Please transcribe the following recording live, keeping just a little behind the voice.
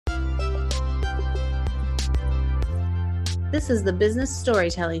This is the Business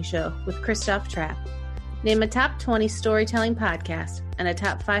Storytelling Show with Christoph Trapp. Name a top 20 storytelling podcast and a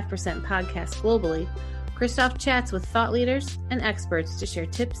top 5% podcast globally. Christoph chats with thought leaders and experts to share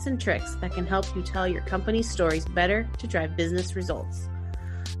tips and tricks that can help you tell your company's stories better to drive business results.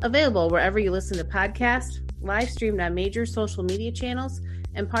 Available wherever you listen to podcasts, live streamed on major social media channels,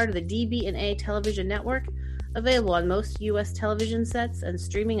 and part of the DB&A television network, available on most U.S. television sets and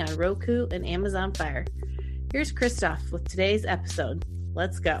streaming on Roku and Amazon Fire. Here's Christoph with today's episode.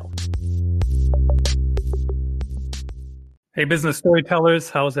 Let's go. Hey, business storytellers.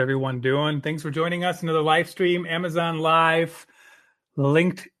 How's everyone doing? Thanks for joining us. Another live stream, Amazon Live,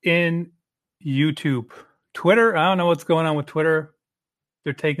 LinkedIn, YouTube, Twitter. I don't know what's going on with Twitter.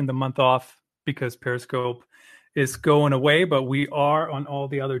 They're taking the month off because Periscope is going away, but we are on all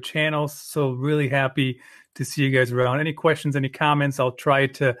the other channels. So really happy to see you guys around. Any questions, any comments? I'll try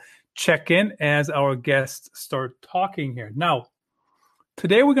to check in as our guests start talking here. Now,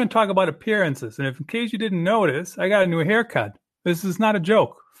 today we're going to talk about appearances. And if in case you didn't notice, I got a new haircut. This is not a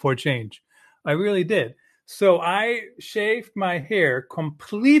joke for a change. I really did. So I shaved my hair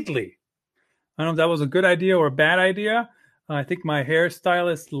completely. I don't know if that was a good idea or a bad idea. I think my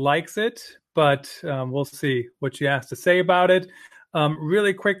hairstylist likes it, but we'll see what she has to say about it.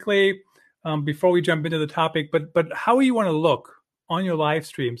 Really quickly, before we jump into the topic, but how you want to look on your live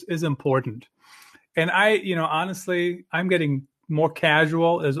streams is important. And honestly, I'm getting more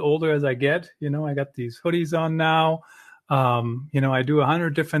casual as older as I get. I got these hoodies on now. I do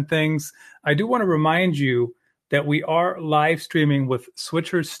 100 different things. I do want to remind you that we are live streaming with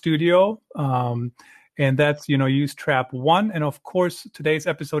Switcher Studio. And that's, use Trap One. And of course, today's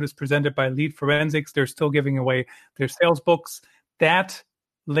episode is presented by Lead Forensics. They're still giving away their sales books. That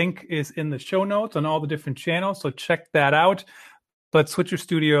link is in the show notes on all the different channels. So check that out. But Switcher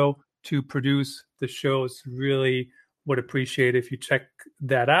Studio to produce the shows, really would appreciate if you check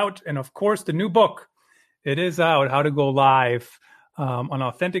that out. And of course, the new book, it is out, How to Go Live on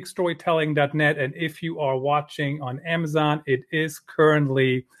AuthenticStorytelling.net. And if you are watching on Amazon, it is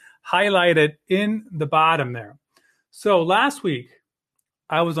currently highlighted in the bottom there. So last week,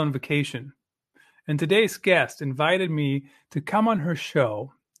 I was on vacation. And today's guest invited me to come on her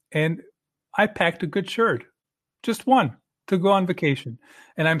show. And I packed a good shirt, just one, to go on vacation.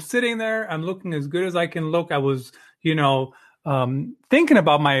 And I'm sitting there, I'm looking as good as I can look. I was, thinking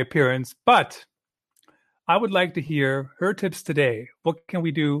about my appearance, but I would like to hear her tips today. What can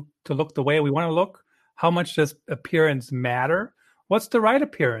we do to look the way we want to look? How much does appearance matter? What's the right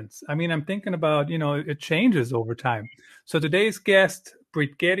appearance? I mean, I'm thinking about, it changes over time. So today's guest,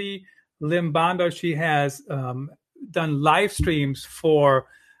 Bridgetti Lim Banda, she has done live streams for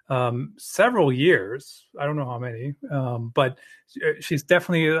several years. I don't know how many, but she's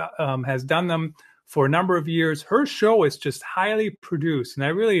definitely has done them for a number of years. Her show is just highly produced, and I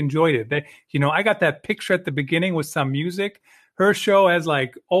really enjoyed it. I got that picture at the beginning with some music. Her show has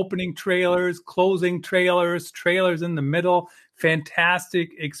like opening trailers, closing trailers, trailers in the middle.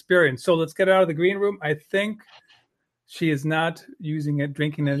 Fantastic experience. So let's get out of the green room. I think she is not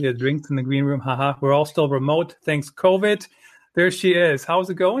drinking any of the drinks in the green room. Haha. We're all still remote. Thanks, COVID. There she is. How's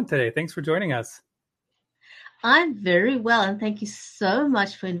it going today? Thanks for joining us. I'm very well, and thank you so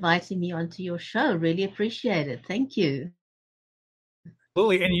much for inviting me onto your show. Really appreciate it. Thank you.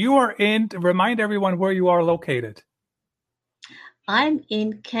 Absolutely. And you are remind everyone where you are located. I'm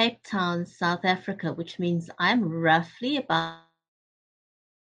in Cape Town, South Africa, which means I'm roughly about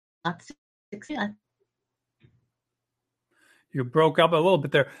 60. You broke up a little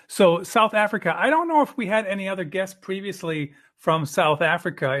bit there. So South Africa, I don't know if we had any other guests previously from South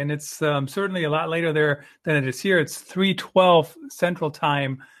Africa, and it's certainly a lot later there than it is here. It's 3:12 Central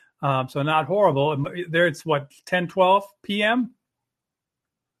Time, so not horrible. There it's, 10:12 p.m.?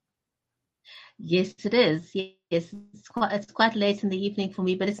 Yes, it is. Yes, it's quite late in the evening for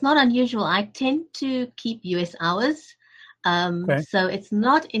me, but it's not unusual. I tend to keep US hours, Okay. So it's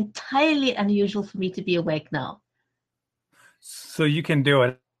not entirely unusual for me to be awake now. So you can do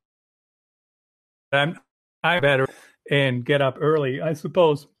it. I'm better and get up early, I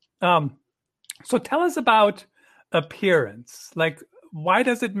suppose. So tell us about appearance. Like, why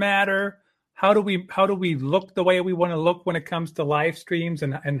does it matter? How do we look the way we want to look when it comes to live streams,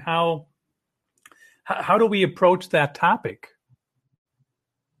 and how do we approach that topic?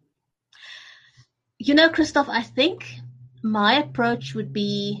 Christoph, I think my approach would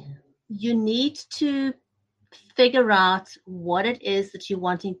be you need to figure out what it is that you're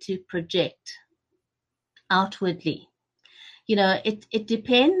wanting to project outwardly. It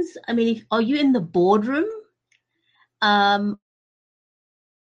depends. I mean, are you in the boardroom?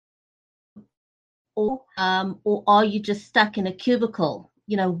 or are you just stuck in a cubicle?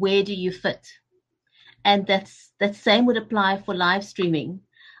 Where do you fit? And that same would apply for live streaming.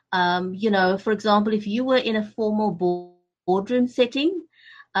 For example, if you were in a formal boardroom setting,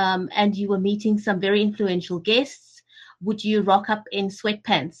 and you were meeting some very influential guests, would you rock up in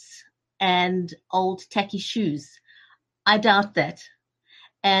sweatpants and old tacky shoes? I doubt that.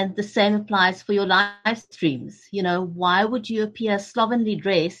 And the same applies for your live streams. Why would you appear slovenly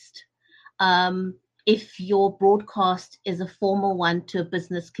dressed if your broadcast is a formal one to a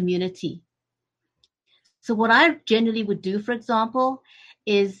business community? So what I generally would do, for example,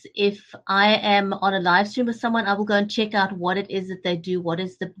 is if I am on a live stream with someone, I will go and check out what it is that they do, what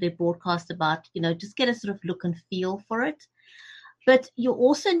is their broadcast about, just get a sort of look and feel for it. But you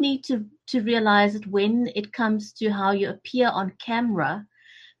also need to realize that when it comes to how you appear on camera,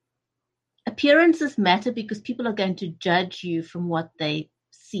 appearances matter because people are going to judge you from what they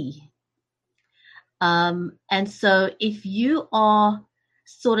see. And so if you are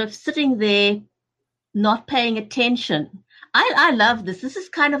sort of sitting there not paying attention, I love this. This is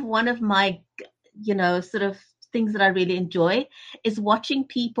kind of one of my, sort of things that I really enjoy, is watching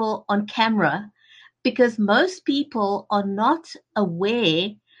people on camera, because most people are not aware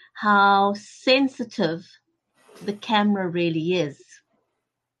how sensitive the camera really is.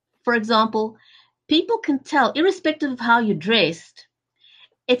 For example, people can tell, irrespective of how you're dressed,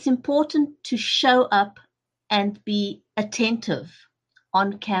 it's important to show up and be attentive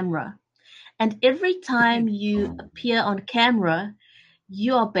on camera. And every time you appear on camera,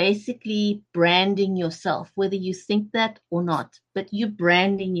 you are basically branding yourself, whether you think that or not, but you're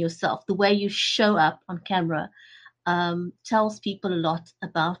branding yourself. The way you show up on camera tells people a lot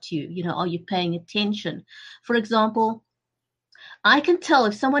about you. Are you paying attention? For example, I can tell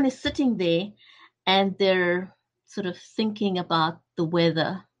if someone is sitting there and they're sort of thinking about the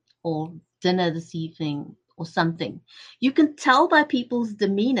weather or dinner this evening or something. You can tell by people's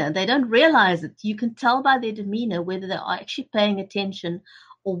demeanor. They don't realize it. You can tell by their demeanor whether they are actually paying attention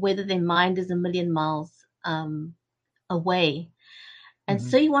or whether their mind is a million miles away. And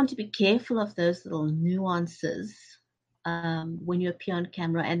so you want to be careful of those little nuances when you appear on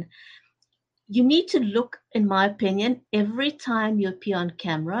camera. And you need to look, in my opinion, every time you appear on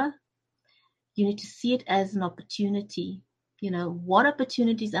camera, you need to see it as an opportunity. What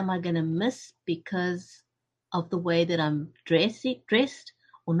opportunities am I going to miss because of the way that I'm dressed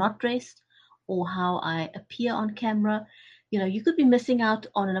or not dressed, or how I appear on camera? You could be missing out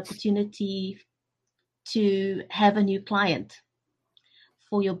on an opportunity to have a new client,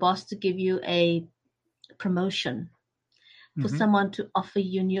 for your boss to give you a promotion, for someone to offer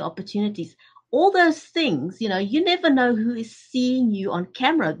you new opportunities. All those things, you never know who is seeing you on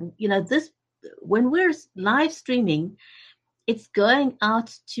camera. When we're live streaming, it's going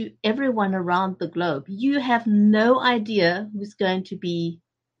out to everyone around the globe. You have no idea who's going to be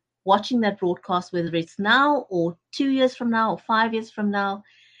watching that broadcast, whether it's now or 2 years from now or 5 years from now.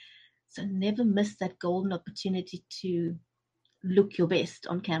 So never miss that golden opportunity to look your best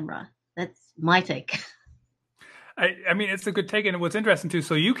on camera. That's my take. I mean, it's a good take. And what's interesting too,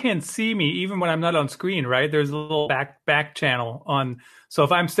 so you can see me even when I'm not on screen, right? There's a little back channel on. So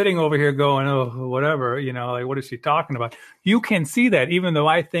if I'm sitting over here going, oh, whatever, like, what is she talking about? You can see that even though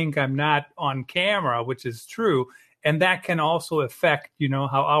I think I'm not on camera, which is true. And that can also affect,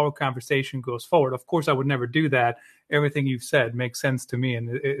 how our conversation goes forward. Of course, I would never do that. Everything you've said makes sense to me, and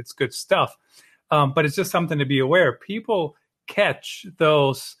it's good stuff. But it's just something to be aware. People catch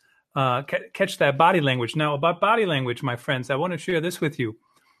those. Catch that body language. Now, about body language, my friends, I want to share this with you.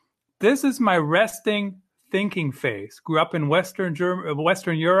 This is my resting thinking phase. Grew up in Western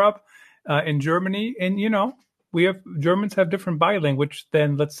Europe, in Germany, and Germans have different body language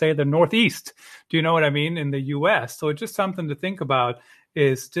than, let's say, the Northeast. Do you know what I mean? In the U.S. So it's just something to think about.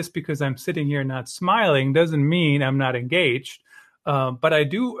 Is just because I'm sitting here not smiling doesn't mean I'm not engaged. But I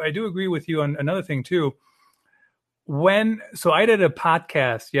do agree with you on another thing too. So I did a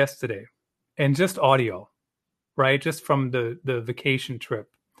podcast yesterday, and just audio, right? Just from the vacation trip.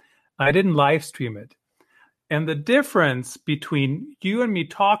 I didn't live stream it. And the difference between you and me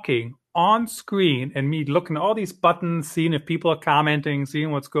talking on screen and me looking at all these buttons, seeing if people are commenting,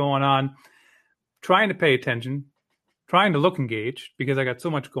 seeing what's going on, trying to pay attention, trying to look engaged because I got so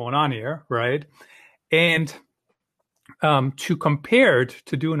much going on here, right? And to compared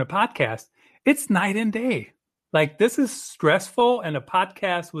to doing a podcast, it's night and day. Like, this is stressful, and a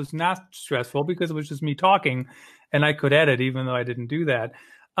podcast was not stressful because it was just me talking, and I could edit even though I didn't do that.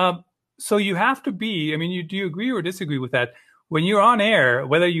 So you have to be, do you agree or disagree with that? When you're on air,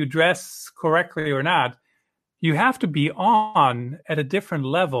 whether you dress correctly or not, you have to be on at a different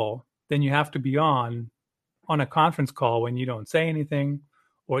level than you have to be on a conference call when you don't say anything,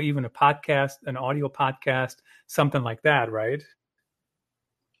 or even a podcast, an audio podcast, something like that, right?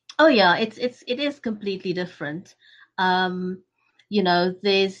 Oh yeah, it is completely different. You know,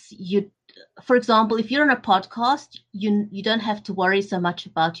 for example, if you're on a podcast, you don't have to worry so much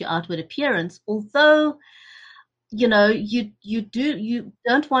about your outward appearance, although, you know, you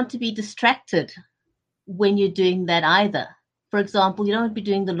don't want to be distracted when you're doing that either. For example, you don't want to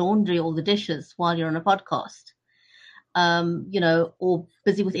be doing the laundry or the dishes while you're on a podcast. You know, or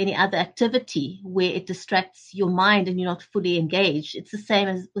busy with any other activity where it distracts your mind and you're not fully engaged. It's the same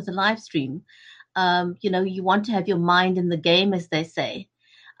as with a live stream. You know, you want to have your mind in the game, as they say,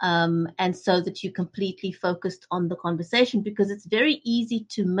 and so that you're completely focused on the conversation, because it's very easy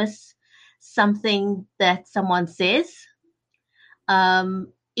to miss something that someone says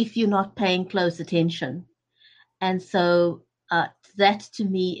if you're not paying close attention. And so that to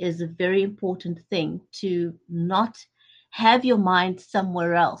me is a very important thing, to not have your mind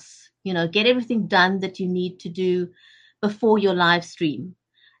somewhere else. You know, get everything done that you need to do before your live stream.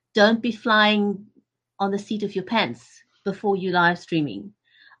 Don't be flying on the seat of your pants before you live streaming.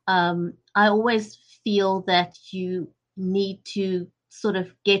 I always feel that you need to sort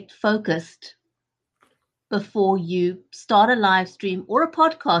of get focused before you start a live stream or a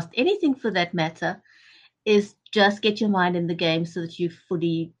podcast, anything for that matter, is just get your mind in the game so that you're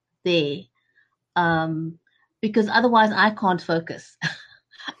fully there. Because otherwise I can't focus.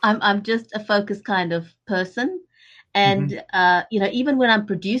 I'm just a focused kind of person. And, you know, even when I'm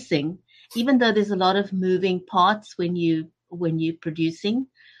producing, even though there's a lot of moving parts when you're producing,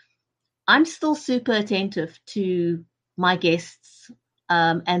 I'm still super attentive to my guests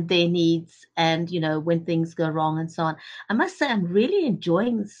and their needs, and, you know, when things go wrong and so on. I must say I'm really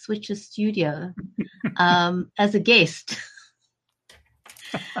enjoying the Switcher Studio as a guest.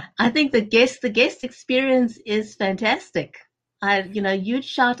 I think the guest experience is fantastic. Huge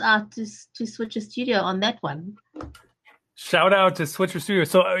shout out to Switcher Studio on that one. Shout out to Switcher Studio.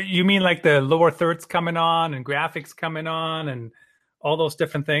 So you mean like the lower thirds coming on and graphics coming on and all those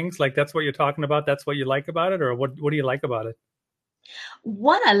different things? Like that's what you're talking about? That's what you like about it? Or what do you like about it?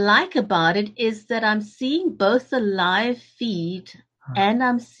 What I like about it is that I'm seeing both the live feed and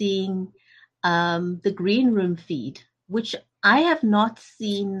I'm seeing the green room feed, which I have not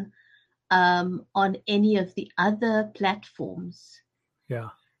seen on any of the other platforms. Yeah.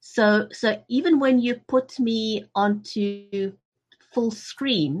 So even when you put me onto full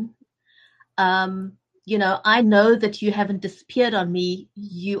screen, you know, I know that you haven't disappeared on me.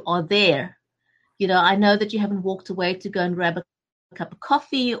 You are there. You know, I know that you haven't walked away to go and grab a cup of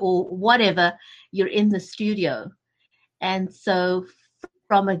coffee or whatever. You're in the studio. And so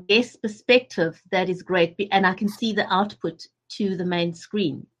from a guest perspective, that is great. And I can see the output to the main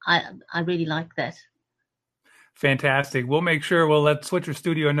screen. I really like that. Fantastic. We'll make sure we'll let Switcher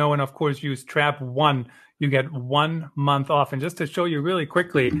Studio know, and of course use Trap1. You get 1 month off. And just to show you really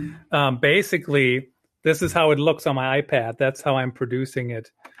quickly, basically this is how it looks on my iPad. That's how I'm producing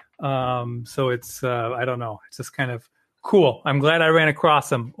it. So it's I don't know, it's just kind of cool. I'm glad I ran across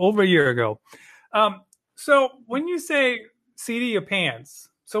them over a year ago. So when you say seat of your pants,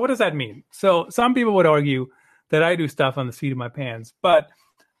 so what does that mean? So some people would argue that I do stuff on the seat of my pants, but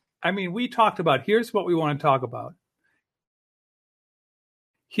I mean, we talked about, here's what we want to talk about.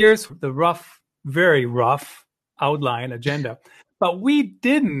 Here's the rough, very rough outline agenda. But we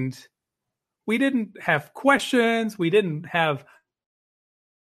didn't have questions. We didn't have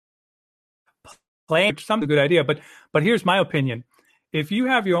plans. Some a good idea. But here's my opinion. If you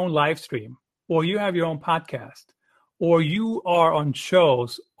have your own live stream, or you have your own podcast, or you are on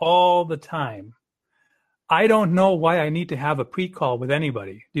shows all the time, I don't know why I need to have a pre-call with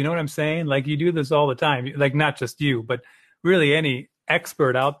anybody. Do you know what I'm saying? Like, you do this all the time. Like, not just you, but really any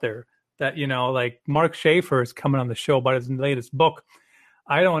expert out there that, you know, like Mark Schaefer is coming on the show about his latest book.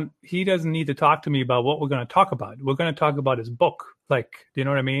 He doesn't need to talk to me about what we're going to talk about. We're going to talk about his book. Like, do you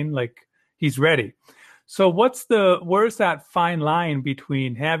know what I mean? Like, he's ready. So where's that fine line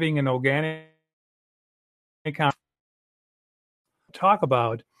between having an organic talk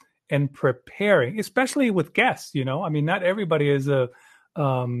about and preparing, especially with guests? You know, I mean, not everybody is an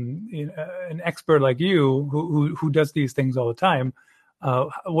expert like you who does these things all the time.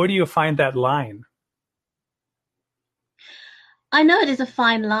 Where do you find that line? I know it is a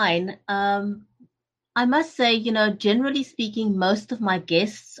fine line. I must say, you know, generally speaking, most of my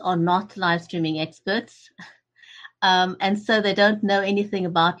guests are not live streaming experts. And so they don't know anything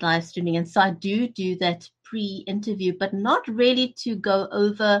about live streaming. And so I do that pre-interview, but not really to go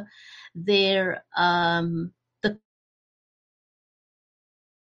over their the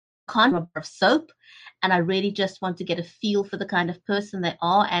can't bar of soap, and I really just want to get a feel for the kind of person they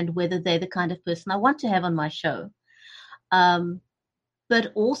are and whether they're the kind of person I want to have on my show.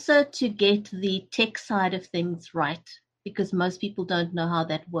 But also to get the tech side of things right, because most people don't know how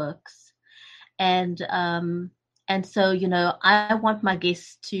that works. And so, I want my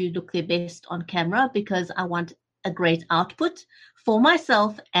guests to look their best on camera because I want a great output for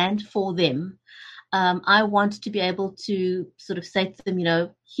myself and for them. I want to be able to sort of say to them,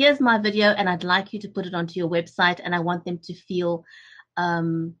 here's my video and I'd like you to put it onto your website, and I want them to feel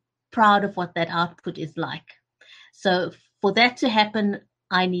proud of what that output is like. So for that to happen,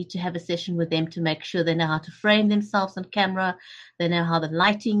 I need to have a session with them to make sure they know how to frame themselves on camera. They know how the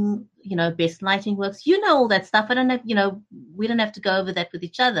lighting, best lighting works. All that stuff. I don't have, we don't have to go over that with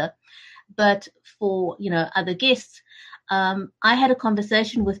each other. But for, other guests, I had a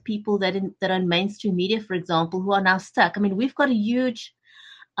conversation with people that are in mainstream media, for example, who are now stuck. I mean, we've got a huge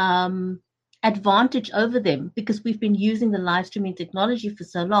advantage over them because we've been using the live streaming technology for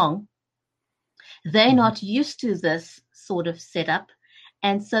so long. They're not used to this sort of setup,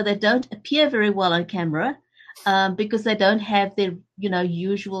 and so they don't appear very well on camera because they don't have their,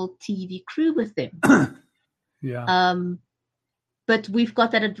 usual TV crew with them. Yeah. But we've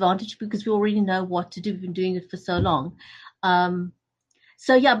got that advantage because we already know what to do. We've been doing it for so long.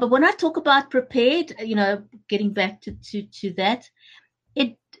 But when I talk about prepared, getting back to that,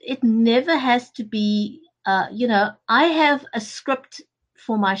 it never has to be, I have a script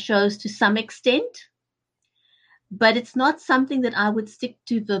for my shows to some extent, but it's not something that I would stick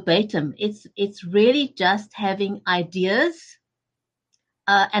to verbatim. It's really just having ideas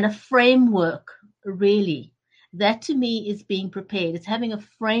and a framework, really. That to me is being prepared. It's having a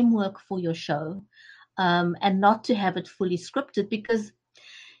framework for your show and not to have it fully scripted because,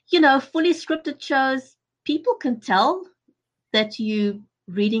 fully scripted shows, people can tell that you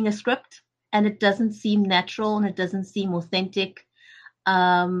reading a script and it doesn't seem natural and it doesn't seem authentic.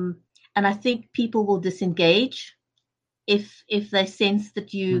 And I think people will disengage if they sense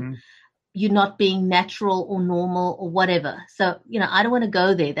that you're not being natural or normal or whatever. So, I don't want to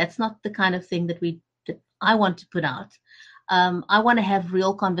go there. That's not the kind of thing that I want to put out. I want to have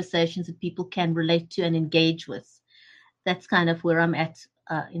real conversations that people can relate to and engage with. That's kind of where I'm at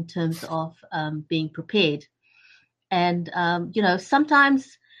in terms of being prepared. And,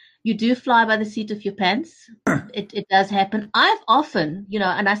 sometimes you do fly by the seat of your pants. It does happen. I've often,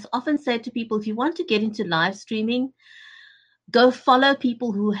 and I often say to people, if you want to get into live streaming, go follow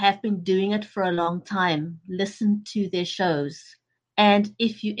people who have been doing it for a long time. Listen to their shows. And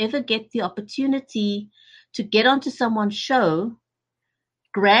if you ever get the opportunity to get onto someone's show,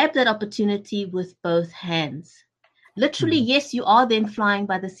 grab that opportunity with both hands. Literally, yes, you are then flying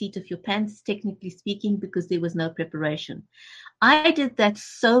by the seat of your pants, technically speaking, because there was no preparation. I did that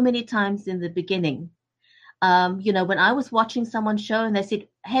so many times in the beginning. When I was watching someone's show and they said,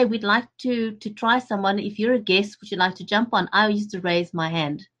 hey, we'd like to try someone. If you're a guest, would you like to jump on? I used to raise my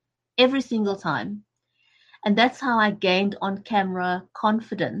hand every single time. And that's how I gained on-camera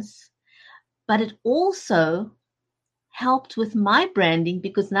confidence. But it also helped with my branding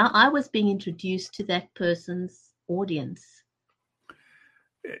because now I was being introduced to that person's audience.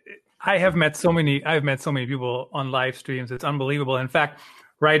 I've met so many people on live streams. It's unbelievable. In fact,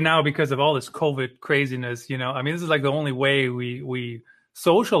 right now, because of all this COVID craziness, this is like the only way we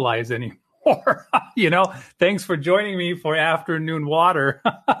socialize anymore. Thanks for joining me for afternoon water.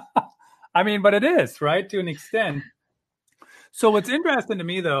 But it is, right, to an extent. So what's interesting to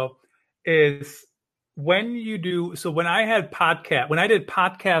me, though, is when I did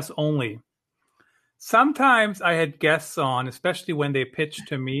podcasts only, sometimes I had guests on, especially when they pitched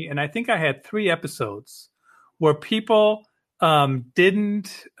to me, and I think I had 3 episodes where people we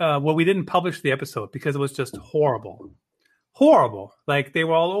didn't publish the episode because it was just horrible. Like they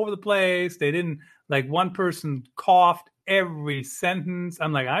were all over the place. They didn't, like one person coughed every sentence.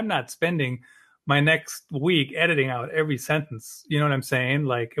 I'm like, I'm not spending my next week editing out every sentence. You know what I'm saying?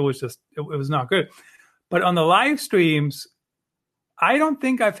 Like it was not good. But on the live streams, I don't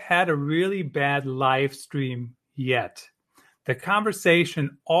think I've had a really bad live stream yet. The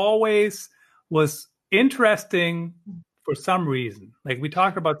conversation always was interesting for some reason. Like we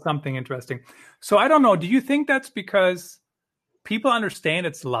talked about something interesting. So I don't know. Do you think that's because people understand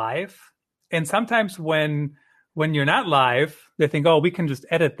it's live? And sometimes when you're not live, they think, oh, we can just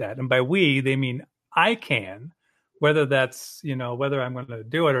edit that. And by we, they mean I can. Whether that's, whether I'm going to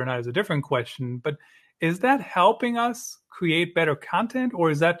do it or not is a different question. But is that helping us create better content, or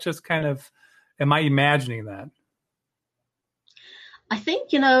is that just kind of, am I imagining that? I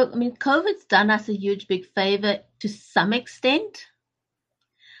think, COVID's done us a huge, big favor to some extent.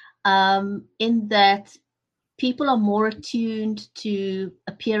 in that people are more attuned to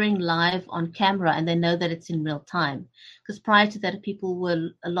appearing live on camera and they know that it's in real time. Because prior to that, people were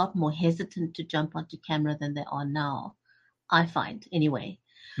a lot more hesitant to jump onto camera than they are now, I find, anyway.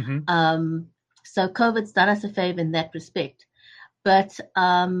 Mm-hmm. So COVID's done us a favor in that respect. But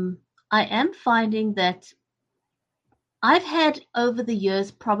I am finding that I've had over the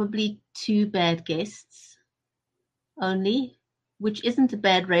years probably 2 bad guests only, which isn't a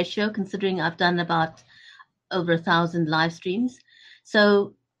bad ratio considering I've done about over 1,000 live streams.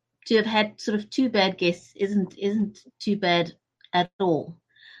 So to have had sort of 2 bad guests isn't too bad at all.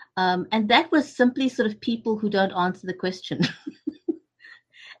 And that was simply sort of people who don't answer the question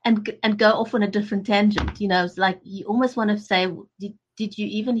and go off on a different tangent. It's like you almost want to say, did you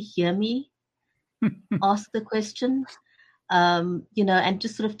even hear me ask the question? And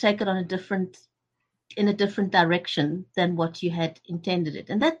just sort of take it in a different direction than what you had intended it.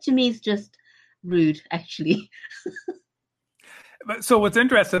 And that to me is just rude, actually. So what's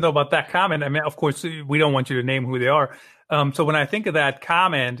interesting though about that comment, I mean, of course, we don't want you to name who they are. So when I think of that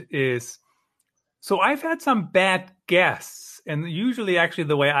comment is, so I've had some bad guests, and usually actually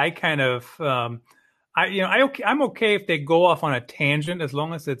the way I kind of, I'm okay if they go off on a tangent as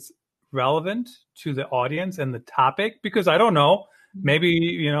long as it's relevant to the audience and the topic, because I don't know,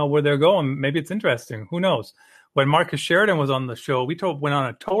 maybe, where they're going, maybe it's interesting. Who knows? When Marcus Sheridan was on the show, we went on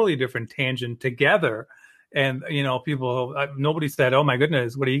a totally different tangent together. And, nobody said, oh my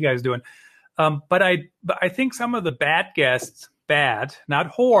goodness, what are you guys doing? But I think some of the bad guests, not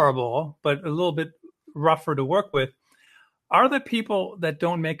horrible, but a little bit rougher to work with, are the people that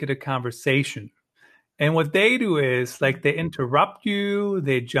don't make it a conversation. And what they do is like they interrupt you,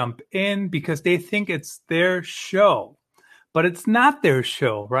 they jump in because they think it's their show, but it's not their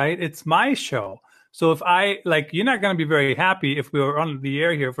show, right? It's my show. So if you're not going to be very happy if we were on the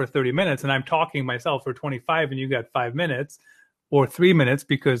air here for 30 minutes and I'm talking myself for 25 and you got 5 minutes or 3 minutes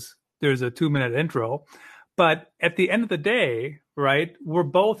because there's a 2-minute intro. But at the end of the day, right, we're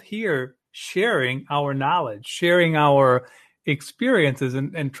both here sharing our knowledge, sharing our experiences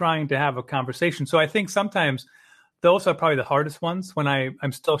and trying to have a conversation. So I think sometimes those are probably the hardest ones when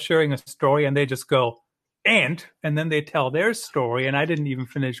I'm still sharing a story and they just go, and then they tell their story and I didn't even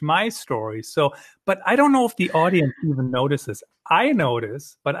finish my story. So, but I don't know if the audience even notices. I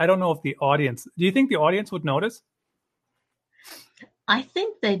notice, but I don't know if the audience, do you think the audience would notice? I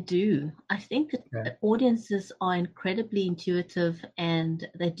think they do. I think that audiences are incredibly intuitive and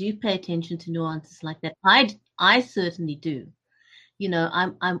they do pay attention to nuances like that. I certainly do.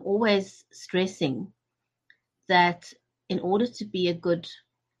 I'm always stressing that in order to be a good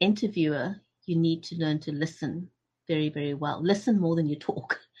interviewer, you need to learn to listen very, very well. Listen more than you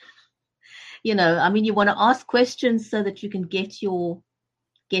talk. You want to ask questions so that you can get your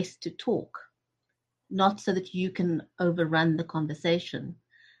guest to talk, not so that you can overrun the conversation.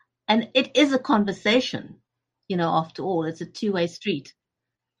 And it is a conversation, after all, it's a two-way street.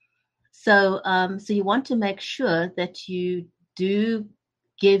 So you want to make sure that you do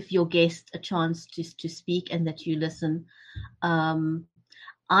give your guest a chance to speak and that you listen.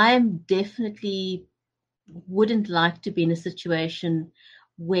 I'm definitely wouldn't like to be in a situation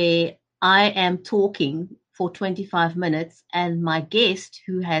where I am talking for 25 minutes and my guest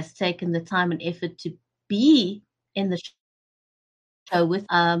who has taken the time and effort to be in the show with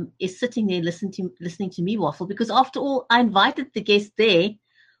is sitting there listening to me waffle, because after all, I invited the guest there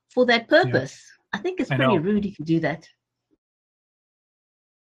for that purpose. Yeah. I think it's pretty rude if you do that.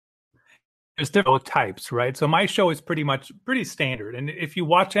 There's different types, right? So my show is pretty standard. And if you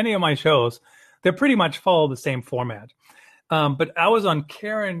watch any of my shows, they pretty much follow the same format. But I was on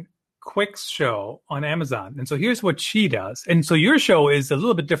Karen Quick's show on Amazon. And so here's what she does. And so your show is a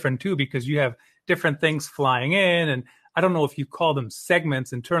little bit different too, because you have different things flying in. And I don't know if you call them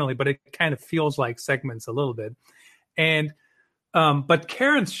segments internally, but it kind of feels like segments a little bit. And but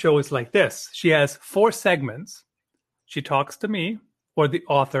Karen's show is like this. She has 4 segments. She talks to me or the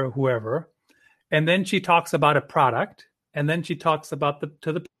author, whoever. And then she talks about a product. And then she talks about the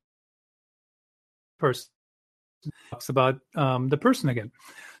person. Talks about the person again.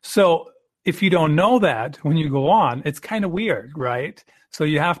 So if you don't know that when you go on, it's kind of weird, right? So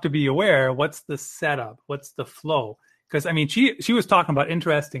you have to be aware, what's the setup? What's the flow? Because, I mean, she was talking about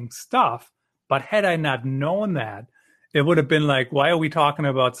interesting stuff, but had I not known that, it would have been like, why are we talking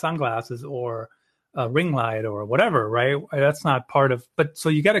about sunglasses or a ring light or whatever, right? That's not part of, but so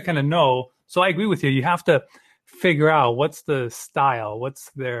you got to kind of know. So I agree with you. You have to figure out what's the style,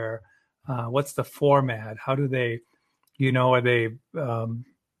 what's the format, how do they, are they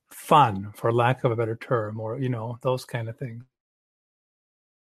fun, for lack of a better term, or, those kind of things.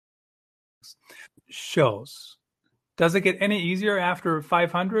 shows. Does it get any easier after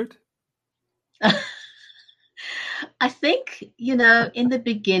 500? I think, in the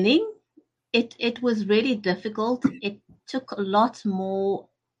beginning, it was really difficult. It took a lot more.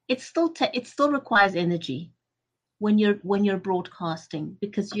 It still requires energy when you're broadcasting,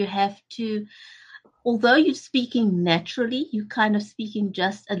 because you have to, although you're speaking naturally, you're kind of speaking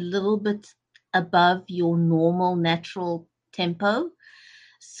just a little bit above your normal natural tempo.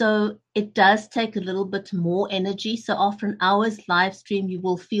 So it does take a little bit more energy. So after an hour's live stream, you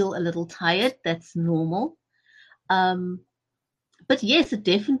will feel a little tired. That's normal. But yes, it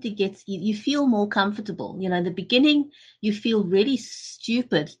definitely you feel more comfortable. In the beginning, you feel really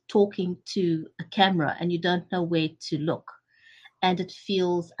stupid talking to a camera and you don't know where to look. And it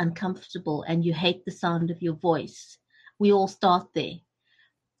feels uncomfortable and you hate the sound of your voice. We all start there.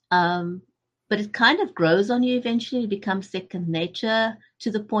 But it kind of grows on you eventually. It becomes second nature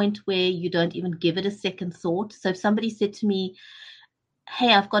to the point where you don't even give it a second thought. So if somebody said to me,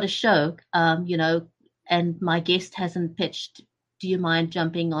 hey, I've got a show, and my guest hasn't pitched, do you mind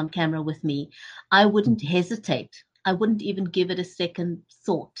jumping on camera with me? I wouldn't hesitate. I wouldn't even give it a second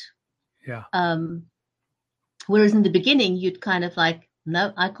thought. Yeah. Whereas in the beginning, you'd kind of like,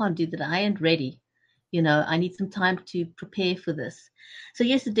 no, I can't do that. I ain't ready. I need some time to prepare for this. So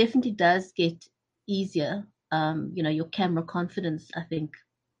yes, it definitely does get easier. Your camera confidence, I think,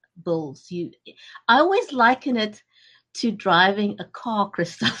 builds. I always liken it to driving a car,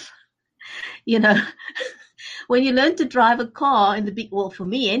 Christoph. When you learn to drive a car for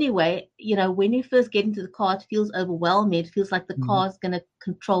me anyway, when you first get into the car, it feels overwhelming. It feels like the car is going to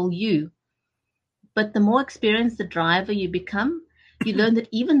control you. But the more experienced the driver you become, you learn that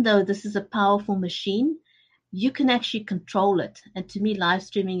even though this is a powerful machine, you can actually control it. And to me, live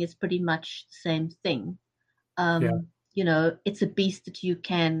streaming is pretty much the same thing. It's a beast that you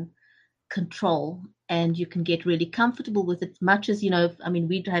can control and you can get really comfortable with it, much as,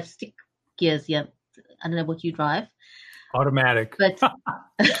 we drive stick gears here. I don't know what you drive. Automatic. But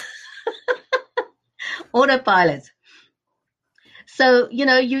autopilot. So, you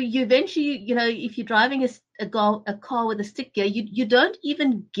eventually, if you're driving a car with a stick gear, you don't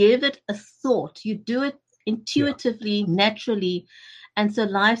even give it a thought. You do it intuitively, naturally. And so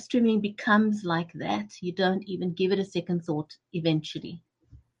live streaming becomes like that. You don't even give it a second thought eventually.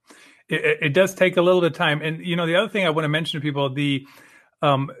 It does take a little bit of time. And, the other thing I want to mention to people,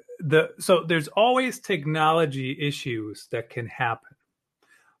 so there's always technology issues that can happen.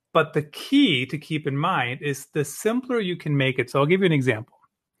 But the key to keep in mind is the simpler you can make it. So I'll give you an example.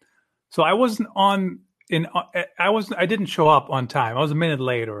 So I didn't show up on time. I was a minute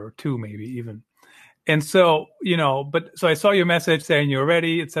late or two, maybe even. And so, so I saw your message saying you're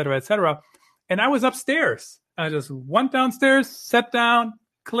ready, et cetera, et cetera. And I was upstairs. I just went downstairs, sat down,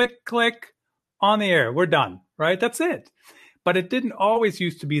 click, click, on the air. We're done, right? That's it. But it didn't always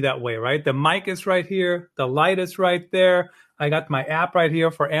used to be that way, right? The mic is right here. The light is right there. I got my app right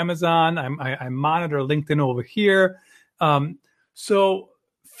here for Amazon. I monitor LinkedIn over here. So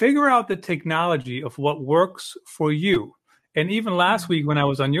figure out the technology of what works for you. And even last week when I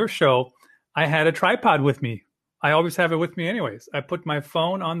was on your show, I had a tripod with me. I always have it with me anyways. I put my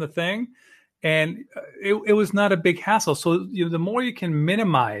phone on the thing and it was not a big hassle. So the more you can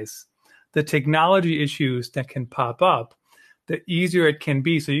minimize the technology issues that can pop up, the easier it can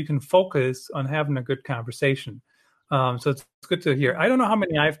be so you can focus on having a good conversation. So it's good to hear. I don't know how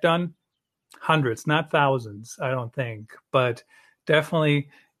many I've done, hundreds, not thousands, I don't think, but definitely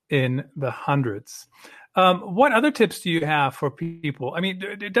in the hundreds. What other tips do you have for people? I mean,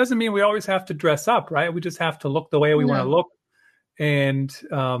 it doesn't mean we always have to dress up, right? We just have to look the way we want to look. And,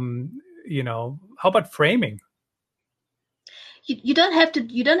 how about framing? You don't have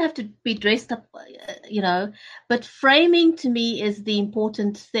to be dressed up, but framing to me is the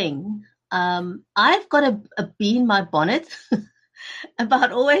important thing. I've got a bee in my bonnet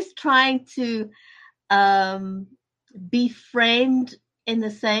about always trying to be framed in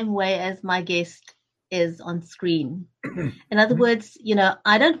the same way as my guest is on screen. In other words,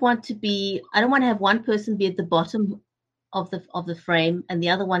 I don't want to have one person be at the bottom of the frame and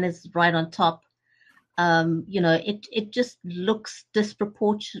the other one is right on top. It just looks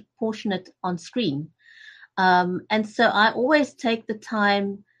disproportionate on screen. And so I always take the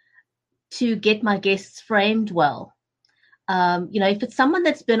time to get my guests framed well. If it's someone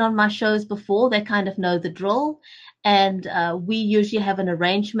that's been on my shows before, they kind of know the drill. And we usually have an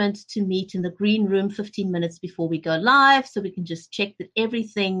arrangement to meet in the green room 15 minutes before we go live, so we can just check that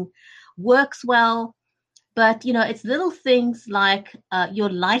everything works well. But, it's little things like your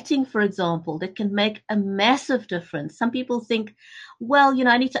lighting, for example, that can make a massive difference. Some people think, well,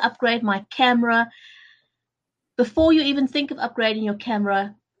 I need to upgrade my camera. Before you even think of upgrading your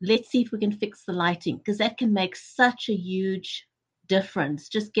camera, let's see if we can fix the lighting, because that can make such a huge difference,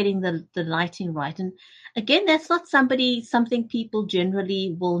 just getting the lighting right. And again, that's not something people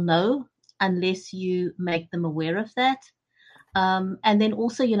generally will know unless you make them aware of that. And then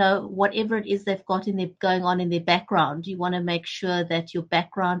also, whatever it is they've got going on in their background, you want to make sure that your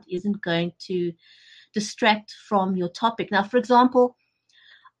background isn't going to distract from your topic. Now, for example,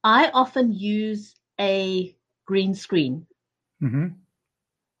 I often use a green screen.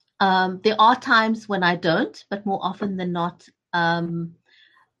 Mm-hmm. There are times when I don't, but more often than not,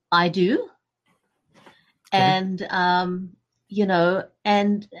 I do. Okay. And,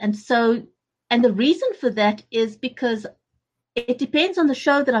 and the reason for that is because it depends on the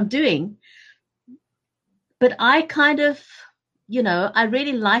show that I'm doing. But I kind of, I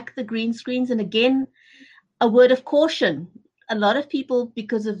really like the green screens. And again, a word of caution. A lot of people,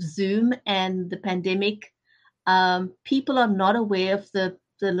 because of Zoom and the pandemic, people are not aware of the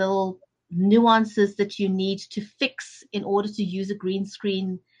little nuances that you need to fix in order to use a green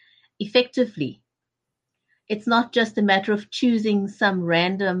screen effectively. It's not just a matter of choosing some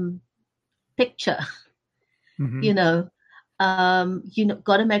random picture. Mm-hmm.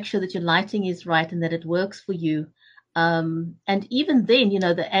 Got to make sure that your lighting is right and that it works for you. And even then,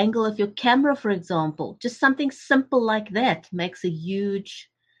 the angle of your camera, for example, just something simple like that makes a huge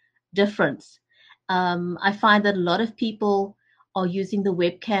difference. I find that a lot of people are using the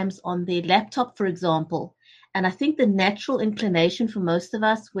webcams on their laptop, for example. And I think the natural inclination for most of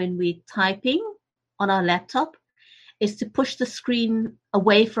us when we're typing on our laptop is to push the screen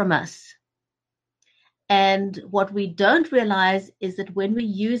away from us. And what we don't realize is that when we're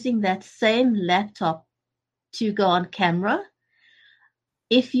using that same laptop to go on camera,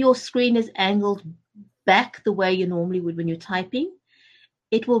 if your screen is angled back the way you normally would when you're typing,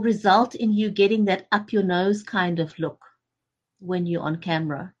 it will result in you getting that up your nose kind of look when you're on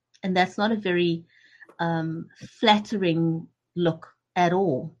camera. And that's not a very flattering look at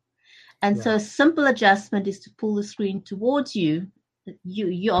all. And so a simple adjustment is to pull the screen towards you.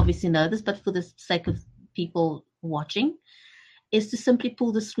 You obviously know this, but for the sake of people watching, is to simply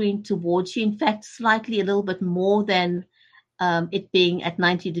pull the screen towards you. In fact, slightly a little bit more than it being at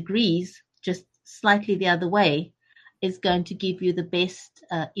 90 degrees, just slightly the other way, is going to give you the best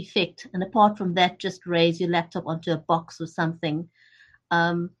effect. And apart from that, just raise your laptop onto a box or something.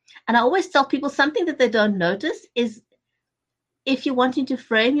 And I always tell people something that they don't notice is if you're wanting to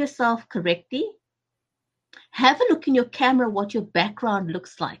frame yourself correctly, have a look in your camera what your background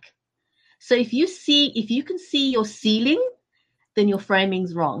looks like. So if you can see your ceiling, then your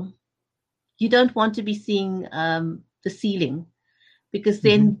framing's wrong. You don't want to be seeing the ceiling because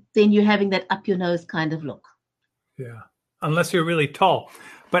then you're having that up your nose kind of look. Yeah, unless you're really tall.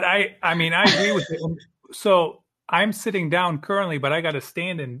 But I agree with you. So I'm sitting down currently, but I got a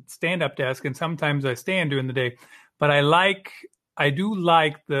stand-up desk, and sometimes I stand during the day. But I do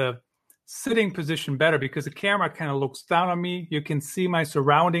like the sitting position better because the camera kind of looks down on me. You can see my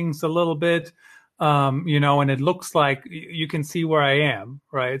surroundings a little bit, and it looks like you can see where I am,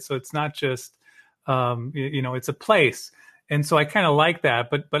 right? So it's not just, it's a place. And so I kind of like that,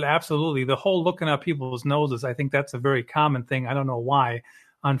 but absolutely the whole looking up people's noses, I think that's a very common thing. I don't know why,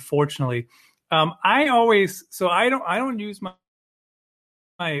 unfortunately. I don't use my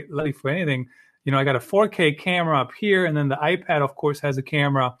light for anything. I got a 4K camera up here, and then the iPad, of course, has a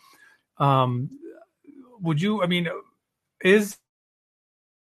camera. Is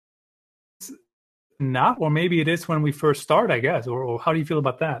not, or maybe it is when we first start, I guess, or how do you feel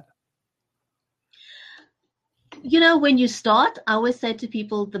about that? When you start, I always say to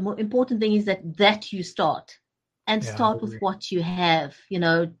people, the more important thing is that you start and start with what you have.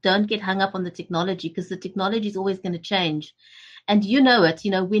 Don't get hung up on the technology because the technology is always going to change. And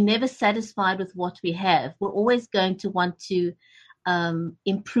we're never satisfied with what we have. We're always going to want to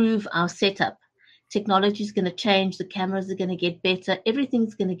improve our setup. Technology is going to change. The cameras are going to get better.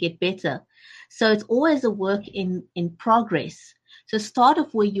 Everything's going to get better. So it's always a work in progress. So start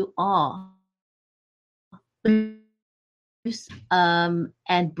off where you are. And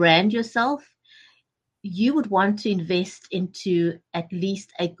brand yourself, you would want to invest into at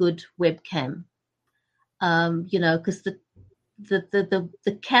least a good webcam. Because the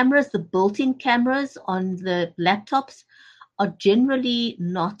cameras, the built-in cameras on the laptops are generally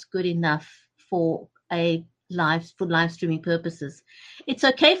not good enough for live streaming purposes. It's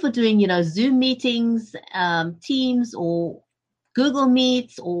okay for doing, Zoom meetings, Teams or Google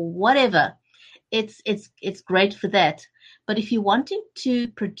Meets or whatever. it's great for that. But if you're wanting to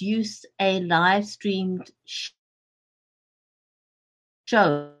produce a live streamed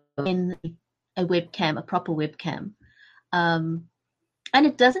show in a webcam, a proper webcam, and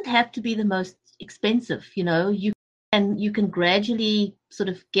it doesn't have to be the most expensive, you can gradually sort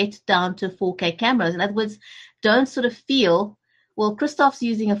of get down to 4K cameras. In other words, don't sort of feel, well, Christoph's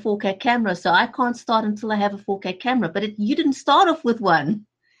using a 4K camera, so I can't start until I have a 4K camera. But you didn't start off with one.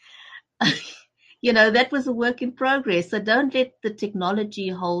 That was a work in progress. So don't let the technology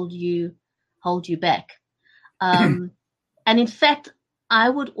hold you back. And in fact, I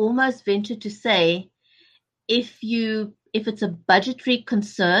would almost venture to say, if it's a budgetary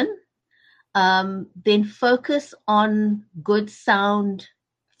concern, then focus on good sound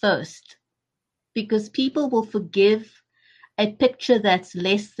first, because people will forgive a picture that's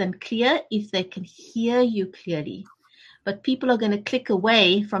less than clear if they can hear you clearly. But people are going to click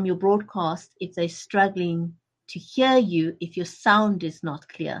away from your broadcast if they're struggling to hear you, if your sound is not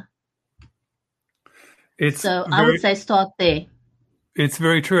clear. I would say start there. It's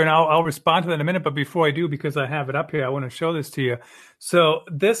very true. And I'll respond to that in a minute. But before I do, because I have it up here, I want to show this to you. So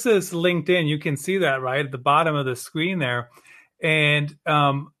this is LinkedIn. You can see that right at the bottom of the screen there. And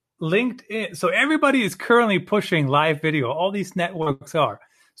LinkedIn. So everybody is currently pushing live video. All these networks are.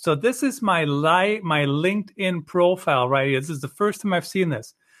 So this is my LinkedIn profile right here. This is the first time I've seen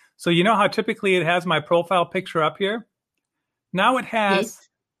this. So you know how typically it has my profile picture up here? Now it has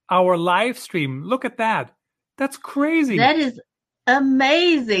our live stream. Look at that. That's crazy. That is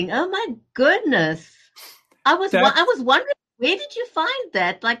amazing. Oh my goodness. I was wondering, where did you find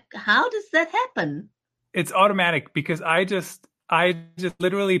that? Like, how does that happen? It's automatic, because I just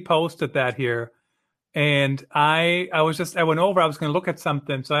literally posted that here. And I went over, I was going to look at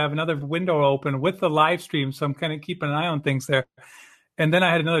something. So I have another window open with the live stream. So I'm kind of keeping an eye on things there. And then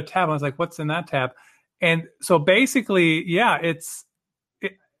I had another tab. I was like, what's in that tab? And so basically, yeah,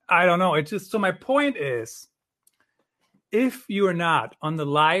 I don't know. So my point is, if you are not on the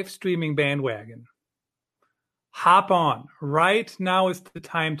live streaming bandwagon, hop on. Right now is the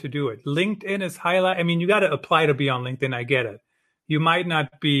time to do it. LinkedIn is highlight. I mean, you got to apply to be on LinkedIn. I get it. You might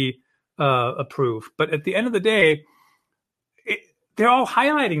not be approved, but at the end of the day, they're all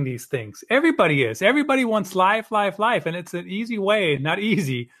highlighting these things. Everybody is. Everybody wants live, and it's an easy way. Not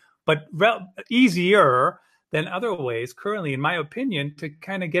easy, but easier than other ways currently, in my opinion, to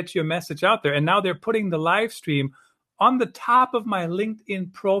kind of get your message out there. And now they're putting the live stream on the top of my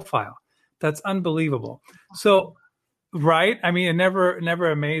LinkedIn profile. That's unbelievable. So, right? I mean, it never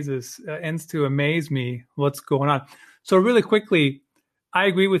ends to amaze me what's going on. So really quickly, I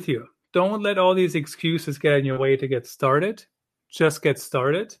agree with you. Don't let all these excuses get in your way to get started. Just get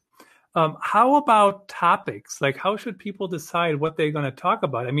started. How about topics? Like, how should people decide what they're going to talk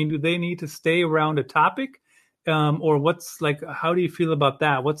about? I mean, do they need to stay around a topic? Or how do you feel about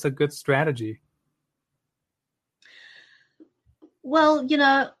that? What's a good strategy? Well,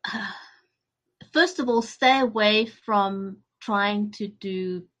 first of all, stay away from trying to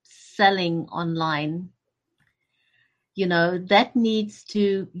do selling online. That needs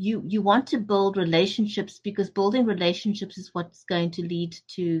to, you want to build relationships, because building relationships is what's going to lead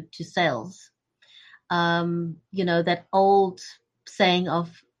to sales. That old saying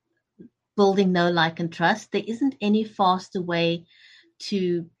of building know, like, and trust. There isn't any faster way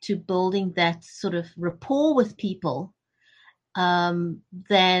to building that sort of rapport with people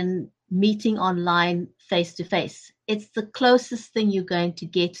than meeting online face to face. It's the closest thing you're going to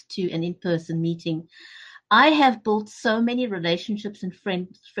get to an in-person meeting. I have built so many relationships and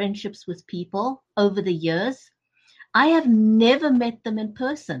friendships with people over the years. I have never met them in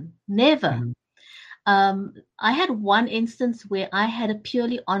person. Never. Mm-hmm. I had one instance where I had a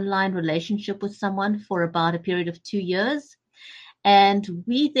purely online relationship with someone for about a period of 2 years. And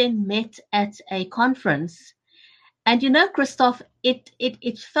we then met at a conference. And Christoph,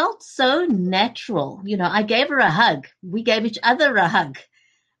 it felt so natural. I gave her a hug. We gave each other a hug.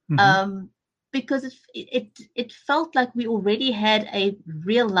 Mm-hmm. Because it felt like we already had a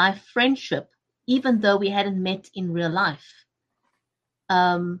real life friendship, even though we hadn't met in real life.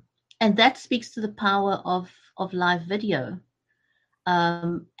 And that speaks to the power of live video.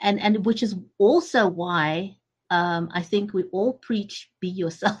 And which is also why I think we all preach, be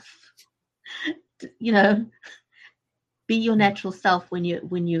yourself. Be your natural self when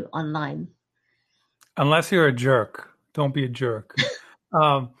you're online. Unless you're a jerk, don't be a jerk.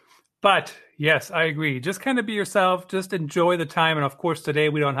 But yes, I agree. Just kind of be yourself. Just enjoy the time. And of course, today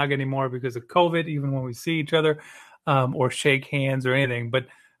we don't hug anymore because of COVID, even when we see each other or shake hands or anything. But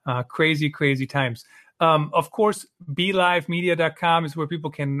crazy, crazy times. Of course, BeLiveMedia.com is where people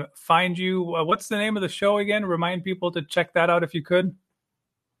can find you. What's the name of the show again? Remind people to check that out if you could.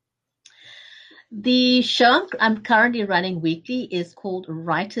 The show I'm currently running weekly is called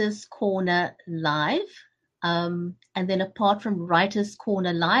Writers Corner Live. And then apart from Writers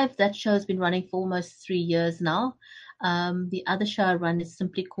Corner Live, that show has been running for almost 3 years now. The other show I run is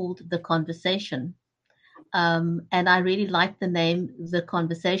simply called The Conversation. And I really like the name The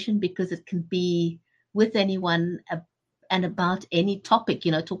Conversation because it can be with anyone and about any topic,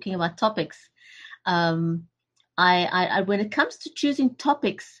 talking about topics. I when it comes to choosing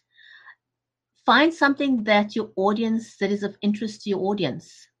topics, find something that is of interest to your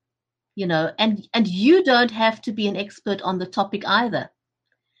audience, and you don't have to be an expert on the topic either.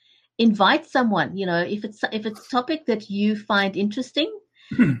 Invite someone, if it's a topic that you find interesting,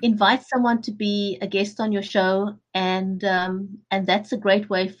 invite someone to be a guest on your show, and that's a great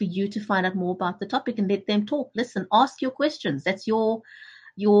way for you to find out more about the topic and let them talk. Listen, ask your questions. That's your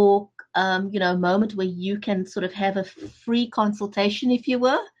moment where you can sort of have a free consultation, if you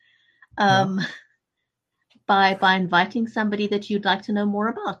were. By inviting somebody that you'd like to know more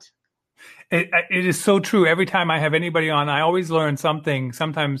about. It is so true. Every time I have anybody on, I always learn something.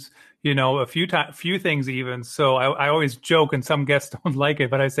 Sometimes, a few things even. So I always joke, and some guests don't like it,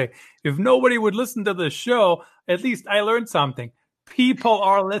 but I say, if nobody would listen to the show, at least I learned something. People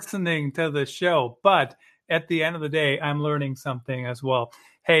are listening to the show, but at the end of the day, I'm learning something as well.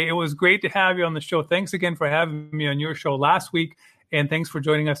 Hey, it was great to have you on the show. Thanks again for having me on your show last week. And thanks for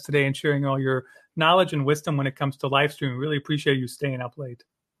joining us today and sharing all your knowledge and wisdom when it comes to live streaming. Really appreciate you staying up late.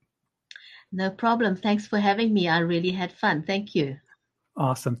 No problem. Thanks for having me. I really had fun. Thank you.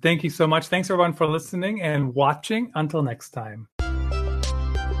 Awesome. Thank you so much. Thanks everyone for listening and watching. Until next time.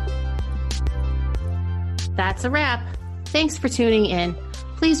 That's a wrap. Thanks for tuning in.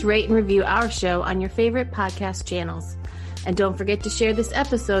 Please rate and review our show on your favorite podcast channels. And don't forget to share this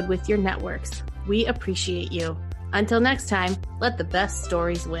episode with your networks. We appreciate you. Until next time, let the best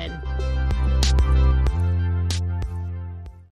stories win.